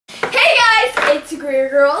to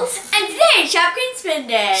GreerGirls. And today, Shopkins Spin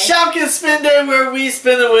Day. Shopkins Spin Day, where we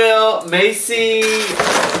spin the wheel. Macy.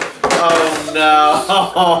 Oh no.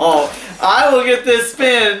 I will get this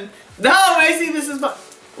spin. No, Macy, this is my.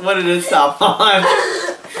 What did it stop on?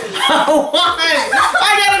 I won!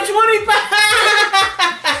 I got a 20 pack!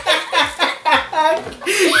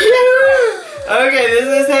 Okay, this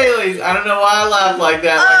is Hailey's. I don't know why I laughed like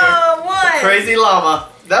that. Oh, like a crazy llama.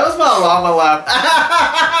 That was my llama laugh.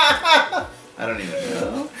 I don't even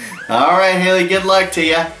know. Alright, Hailey, good luck to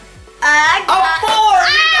you. I got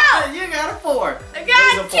a 4! You got a 4. I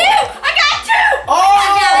got 2! I got 2! Oh!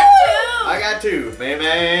 I got 2! I got 2.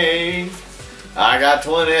 May. I got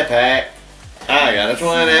 20 pack. I got a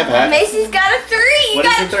 20 pack. Macy's got a 3. You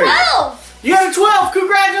got a 12. You got a 12.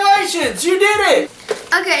 Congratulations. You did it.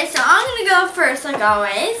 Okay, so I'm going to go first like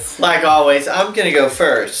always. Like always, I'm going to go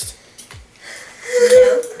first.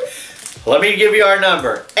 No. Let me give you our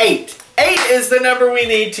number. 8. 8 is the number we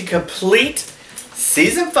need to complete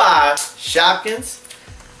Season 5 Shopkins.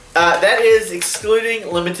 That is excluding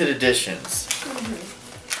limited editions.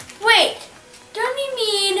 Wait, don't you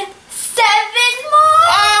mean 7 more?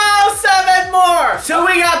 Oh, 7 more! So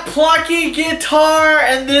we got Plucky Guitar,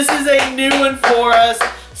 and this is a new one for us.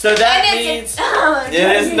 So that means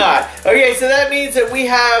it is not. Okay, so that means that we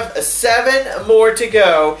have 7 more to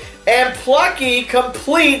go, and Plucky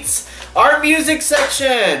completes our music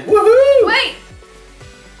section. Woohoo! Wait.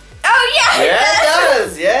 Oh yeah. Yeah, it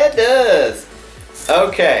does. Yeah, it does.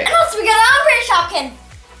 Okay. And also we got an Ombre Shopkin.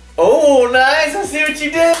 Oh, nice. I see what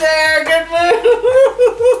you did there. Good move.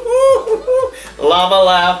 Llama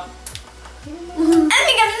laugh. And we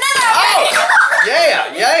got another. Oh,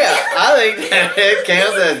 yeah. I think that it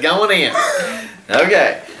counts as going in.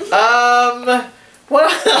 Okay.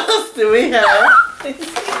 What else do we have?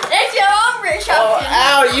 It's your Ombre Shopkin. Oh,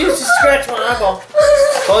 ow, you just scratched my eyeball.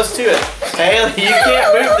 Close to it. Hailey, you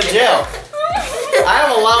can't move the gel. I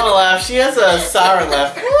have a llama laugh. She has a siren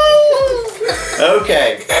laugh.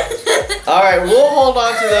 Okay. Alright, we'll hold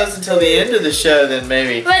on to those until the end of the show then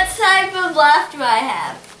maybe. What type of laugh do I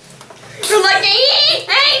have? Like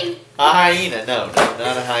a hyena. No,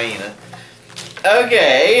 not a hyena.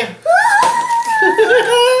 Okay.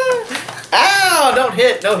 Ow! Don't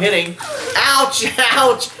hit. No hitting. Ouch!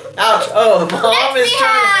 Ouch! Ouch! Oh, Mom is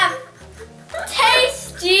trying.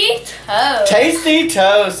 Tasty toast. Tasty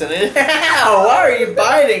toast, and it. Ow! Why are you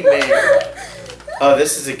biting me? Oh,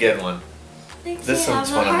 this is a good one. This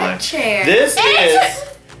one's one of mine. This is.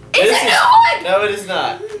 It's a new one. No, it is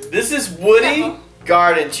not. This is Woody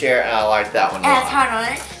Garden Chair, and I like that one. It has heart on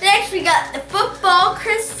it. Next, we got the football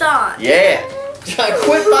croissant. Yeah.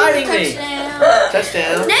 Quit biting me.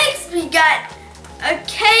 Touchdown. Next, we got a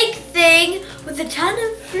cake thing with a ton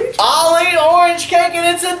of fruit. Ollie orange cake, and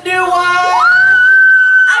it's a new one.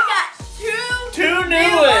 I got two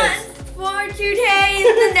new ones for today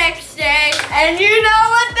and the next day, and you know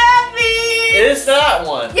what that means? It's not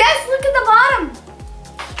one. Yes, look at the bottom.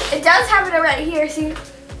 It does have it right here. See?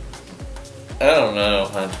 I don't know,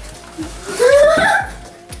 hon.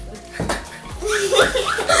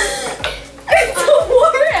 It's a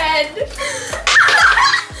warhead.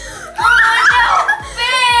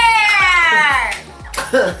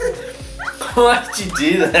 Why did you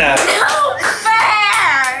do that? No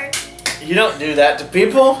fair! You don't do that to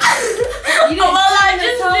people? You didn't I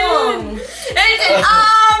just did. It's an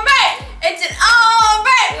ombre! It's an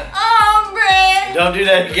ombre! Don't do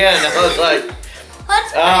that again. I was like,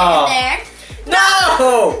 let's put it in there.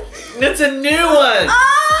 No! It's a new one!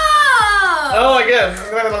 Oh my god.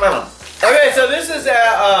 Okay, so this is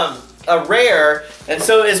a rare, and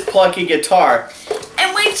so is Plucky Guitar.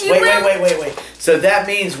 And wait. So that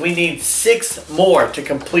means we need 6 more to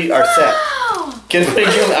complete our set. Can we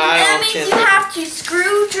do that means you have to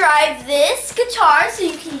screw drive this guitar so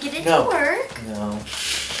you can get it to work. No.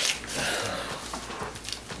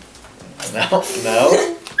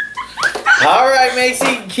 Alright,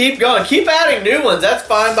 Macy, keep going. Keep adding new ones. That's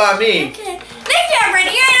fine by me. Okay. Next time,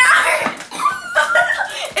 ready?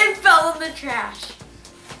 It fell in the trash.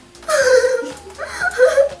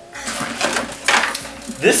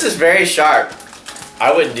 This is very sharp.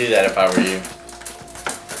 I wouldn't do that if I were you.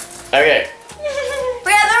 Okay.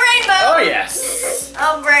 We have the rainbow. Oh, yes.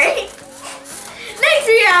 Oh, great. Next,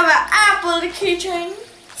 we have an apple keychain.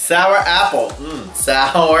 Sour apple.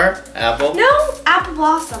 Sour apple. No, apple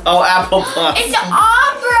blossom. Oh, apple blossom. It's an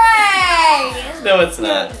ombre. No, it's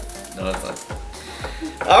not. No, it's not.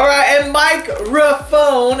 Alright, and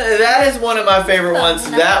microphone. That is one of my favorite ones.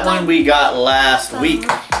 That one we got last week.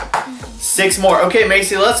 6 more. Okay,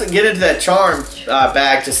 Macy, let's get into that charm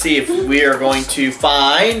bag to see if we are going to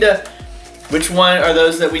find Which one are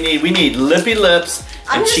those that we need? We need lippy lips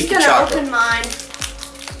and cheeky chocolate. I'm just gonna open mine.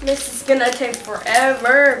 This is gonna take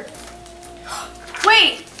forever.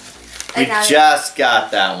 Wait. We just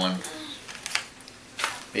got that one.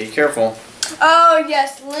 Be careful. Oh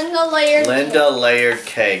yes, Linda layered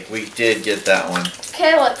cake. We did get that one.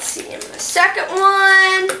 Okay, let's see. In the second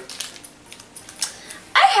one,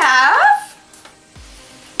 I have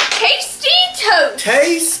Tasty Toast.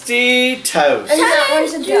 Tasty Toast. And that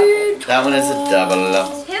one's a double. That one is a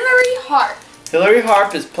double. Hillary Harp. Hillary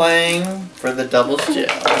Harp is playing for the doubles gel.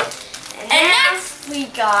 And next we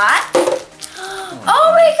got.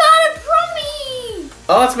 Oh, we got a Brummy.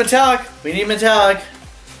 Oh, it's metallic. We need metallic.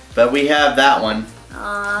 But we have that one.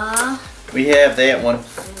 We have that one.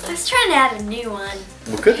 Let's try to add a new one.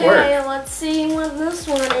 Well, good work. Okay, let's see what this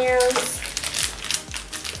one is.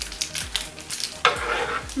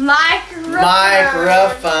 Microphone.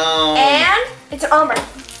 And it's an armor.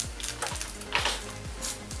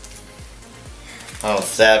 Oh,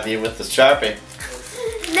 savvy with the Sharpie.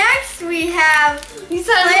 Next we have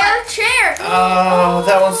Claire chair. Oh,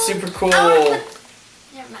 that one's super cool.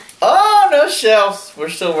 Never mind. Oh, no shelves. We're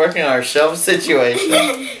still working on our shelf situation.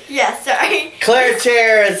 Yeah, sorry. Claire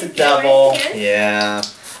chair is a double. Yeah.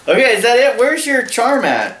 Okay, is that it? Where's your charm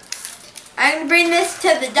at? I'm going to bring this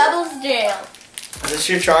to the doubles jail. Is this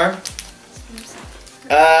your charm?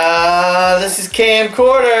 This is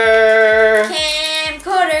camcorder.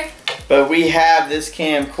 Camcorder. But we have this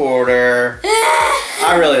camcorder.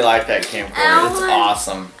 I really like that camcorder. It's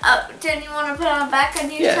awesome. Oh, didn't you want to put it on back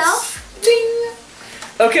on yourself? Yes. Ding.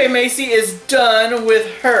 Okay, Macy is done with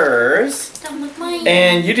hers. Done with mine.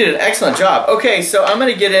 And you did an excellent job. Okay, so I'm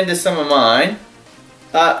going to get into some of mine.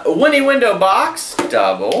 Winnie window box,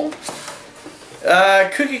 double.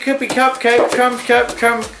 Cookie cupcake, crumb,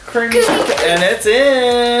 cream, and it's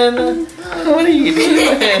in. What are you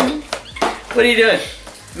doing? What are you doing?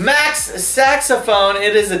 Max saxophone,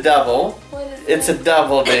 it is a double. What is it's a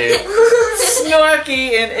double, dude.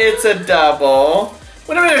 Snorky, and it's a double.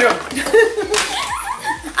 What am I doing?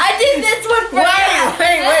 I did this one for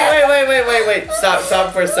Wait.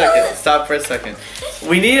 Stop for a second. Stop for a second.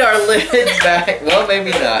 We need our lid back. Well,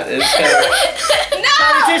 maybe not. It's kind of...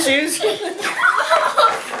 No! Tissues.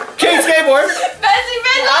 Kate skateboard. Bessie,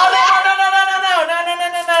 Oh, no.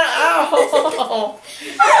 Ow.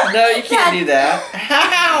 No, you can't do that.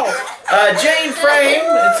 Ow. Jane frame.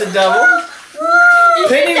 It's a double.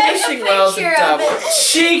 Penny wishing well's a double.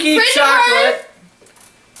 Cheeky chocolate.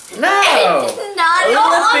 No.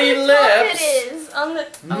 Lippy lips.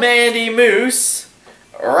 Mandy Moose.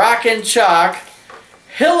 Rockin' Chalk.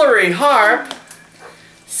 Hillary Harp.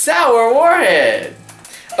 Sour Warhead.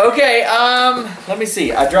 Okay, let me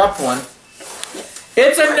see. I dropped one.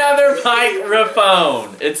 It's another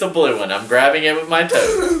microphone. It's a blue one. I'm grabbing it with my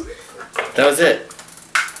toes. That was it.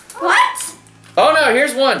 What? Oh no,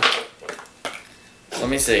 here's one. Let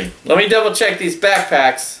me see. Let me double check these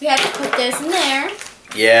backpacks. We have to put this in there.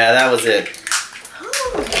 Yeah, that was it.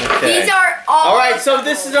 Okay. These are all. Alright, so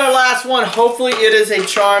this is our last one. Hopefully it is a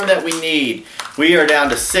charm that we need. We are down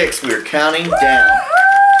to 6. We are counting down.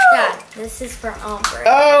 Dad, this is for Ombre.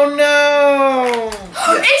 Oh no!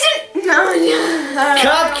 Isn't no.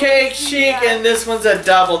 Cupcake chic, and this one's a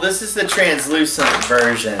double. This is the translucent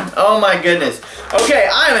version. Oh my goodness. Okay,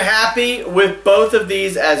 I'm happy with both of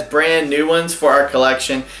these as brand new ones for our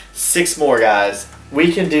collection. 6 more, guys.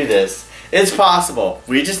 We can do this. It's possible.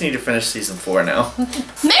 We just need to finish season 4 now.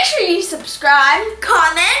 Make sure you subscribe,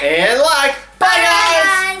 comment, and like.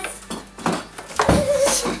 Bye, guys.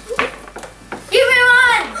 Give me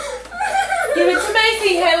one. Give it to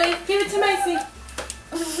Macy, Hailey. Give it to Macy.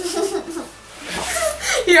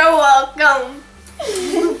 You're welcome.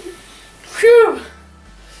 Phew.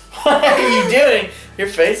 What are you doing? Your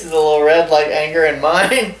face is a little red like anger and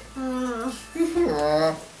mine.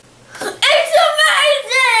 It's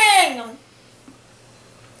amazing!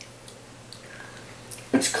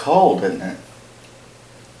 It's cold, isn't it?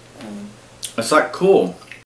 It's like cool.